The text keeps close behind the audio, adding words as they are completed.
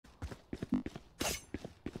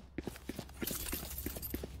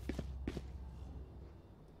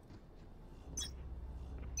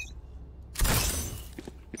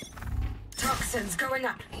Toxins going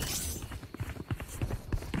up.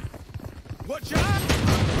 Watch out!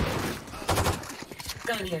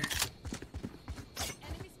 Gun here.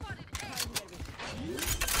 Enemy spotted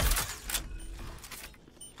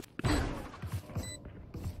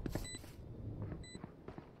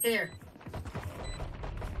A. Here.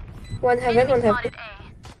 One heaven, one heaven.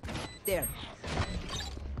 There.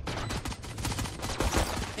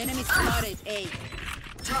 Enemy spotted A.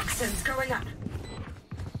 Toxins going up.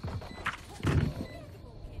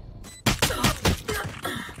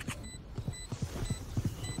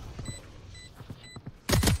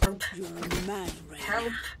 Help. You're mine, right?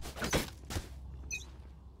 Help.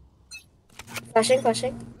 Flashing,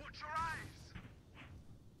 flashing.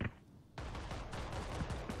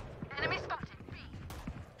 Enemy spotted B.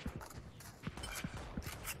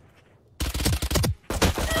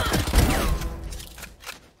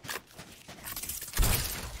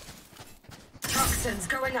 Toxins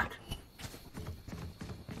going up.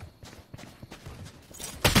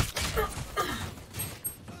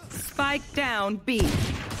 Spike down B.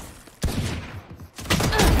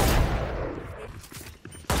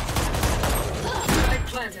 Spike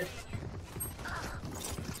planted.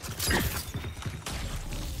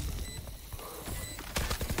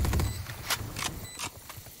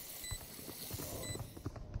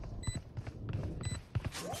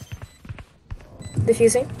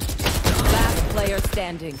 Diffusing. Last player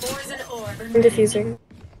standing. Poison orb. I'm diffusing.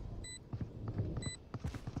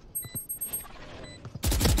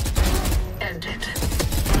 End it.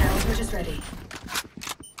 Now we're just ready.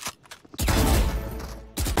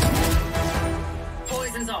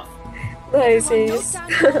 Poison's off. Nice. Everyone note down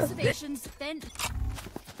your observations, then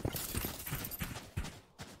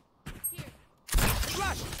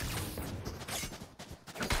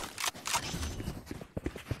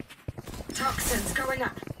Toxins going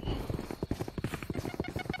up.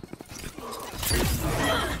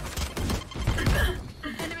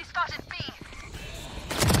 enemy spotted B.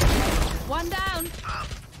 One down.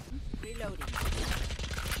 Reloading.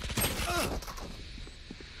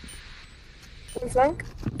 One flank.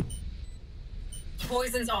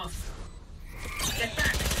 Poison's off. Get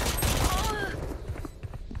back.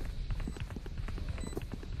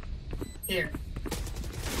 Here.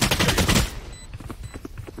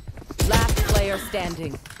 Last player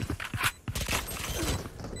standing.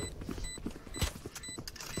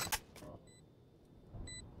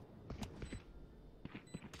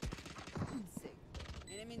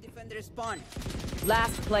 Enemy defender spawn.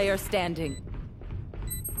 Last player standing.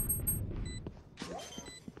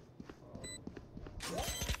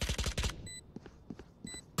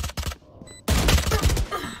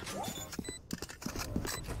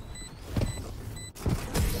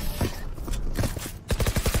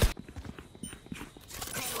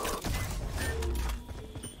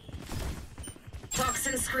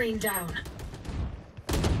 Toxin screen down.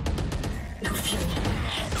 No fuel.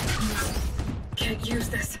 Can't use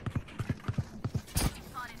this.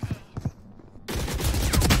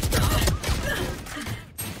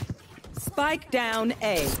 Spike down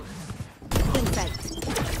A. Inside.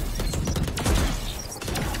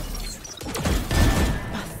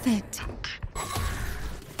 Pathetic.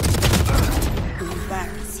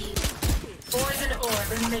 Embarrassing. Poison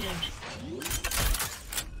orb emitting.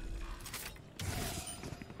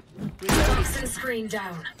 Toxin screen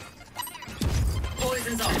down.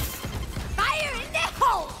 Poison's off. Fire in the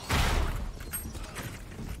hole.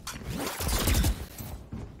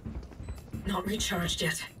 Not recharged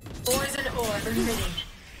yet. Poison orb emitting.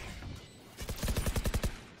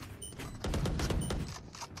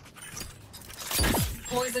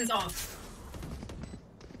 Poison's off.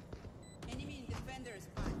 Enemy defender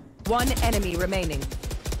spawn. One enemy remaining.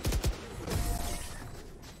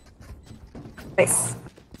 Nice.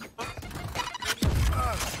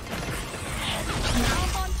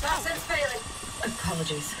 Toxin's failing.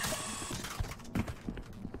 Apologies.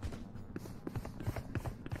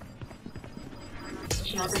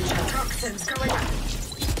 Not recharged. Toxins going up.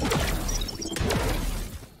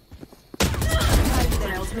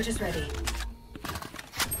 My ultimate is ready.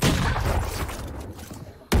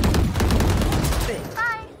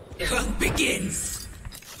 Bye. Hunt begins!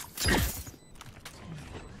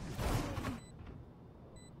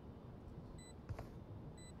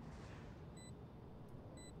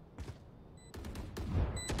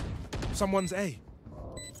 Someone's A.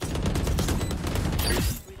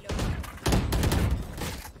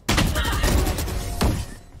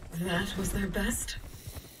 That was their best?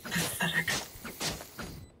 Pathetic.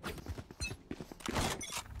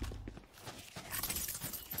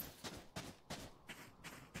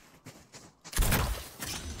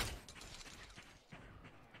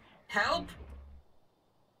 Help!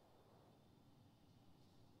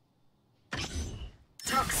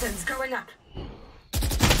 Toxins going up.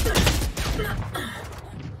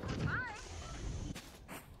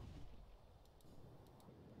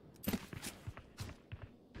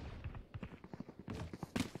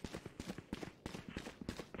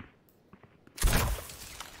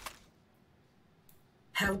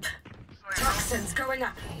 Help. Toxins going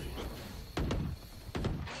up.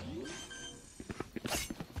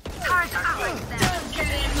 Don't get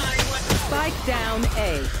in my way. Spike down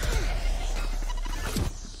A.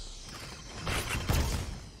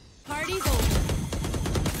 Party's over.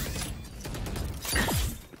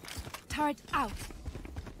 Turret out.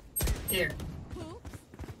 Here.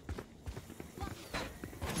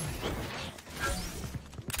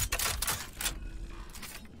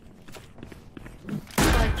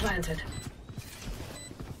 Spike planted.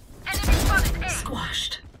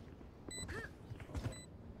 Squashed.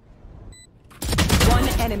 One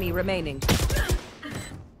enemy remaining.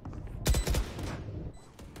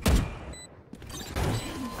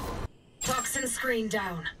 Toxin screen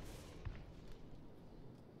down.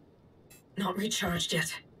 Not recharged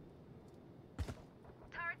yet.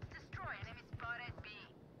 Turret destroy. Enemy spotted B.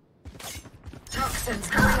 Toxins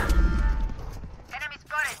going up. Enemy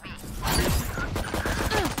spotted B.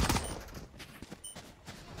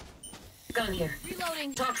 Gun here.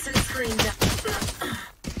 Reloading. Toxin screen down.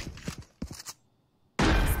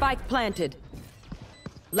 Spike planted.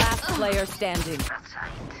 Last player standing.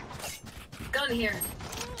 Gun here.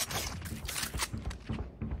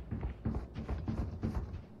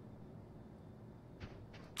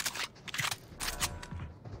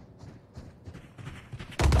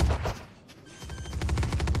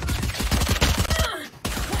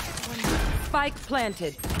 Spike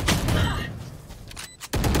planted.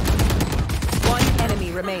 One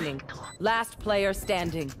enemy remaining. Last player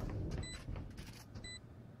standing.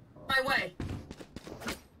 My way.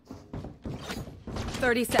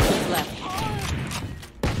 30 seconds left.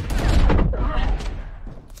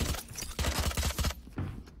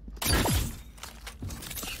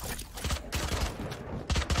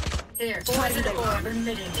 Here. Poison orb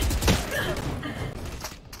emitting.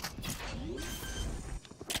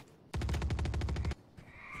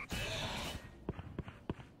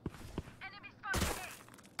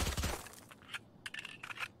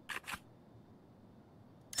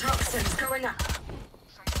 Toxins going up.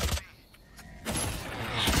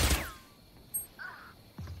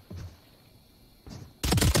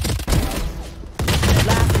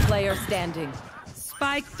 Last player standing.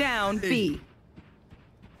 Spike down B.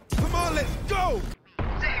 Come on, let's go!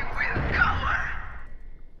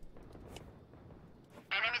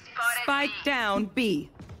 Spike down B.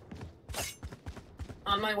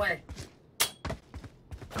 On my way.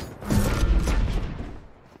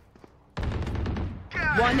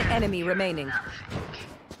 One enemy remaining.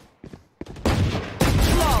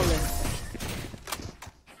 Flawless.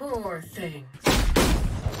 Poor thing.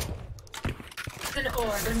 An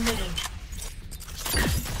orb emitting.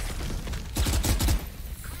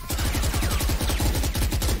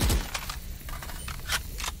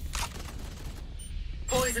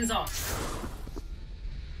 Poison's off.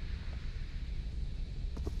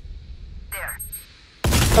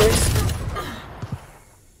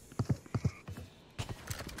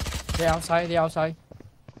 They outside, they outside.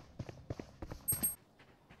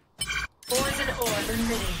 Poison orb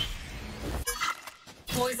emitting.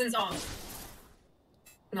 Poison's off.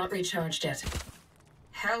 Not recharged yet.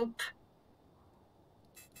 Help.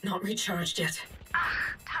 Not recharged yet.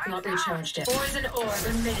 Not recharged yet. Poison orb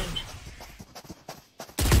emitting.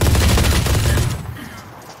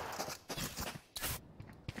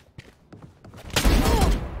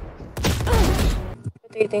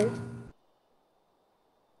 What do you think?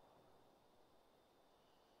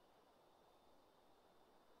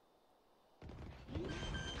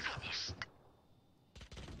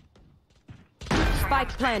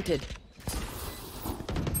 Spike planted.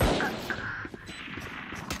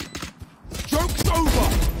 Joke's over!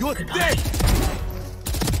 You're dead!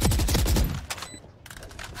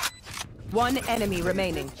 One enemy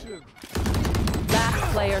remaining.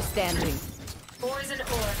 Last player standing. Poison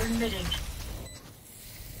orb emitting.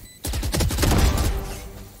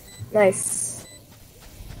 Nice.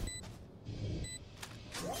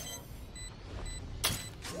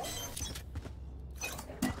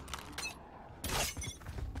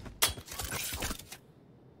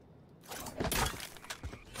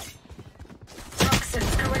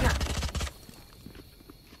 Toxins going up.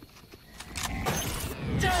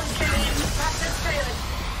 Don't get in. Practice failing.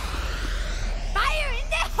 Fire in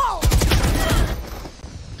the hole.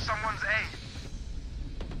 Someone's A.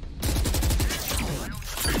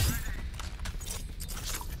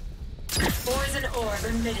 Poison Poison orb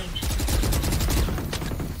emitting.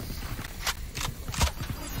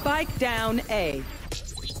 Spike down A.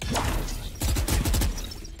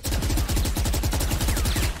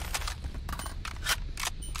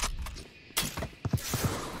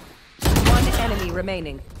 One enemy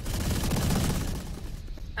remaining.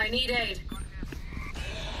 I need aid.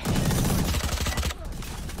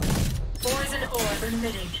 Poison orb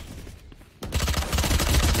emitting.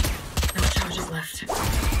 No charges left.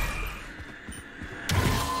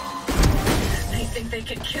 They think they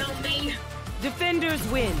can kill me? Defenders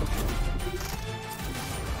win.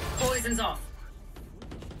 Poison's off.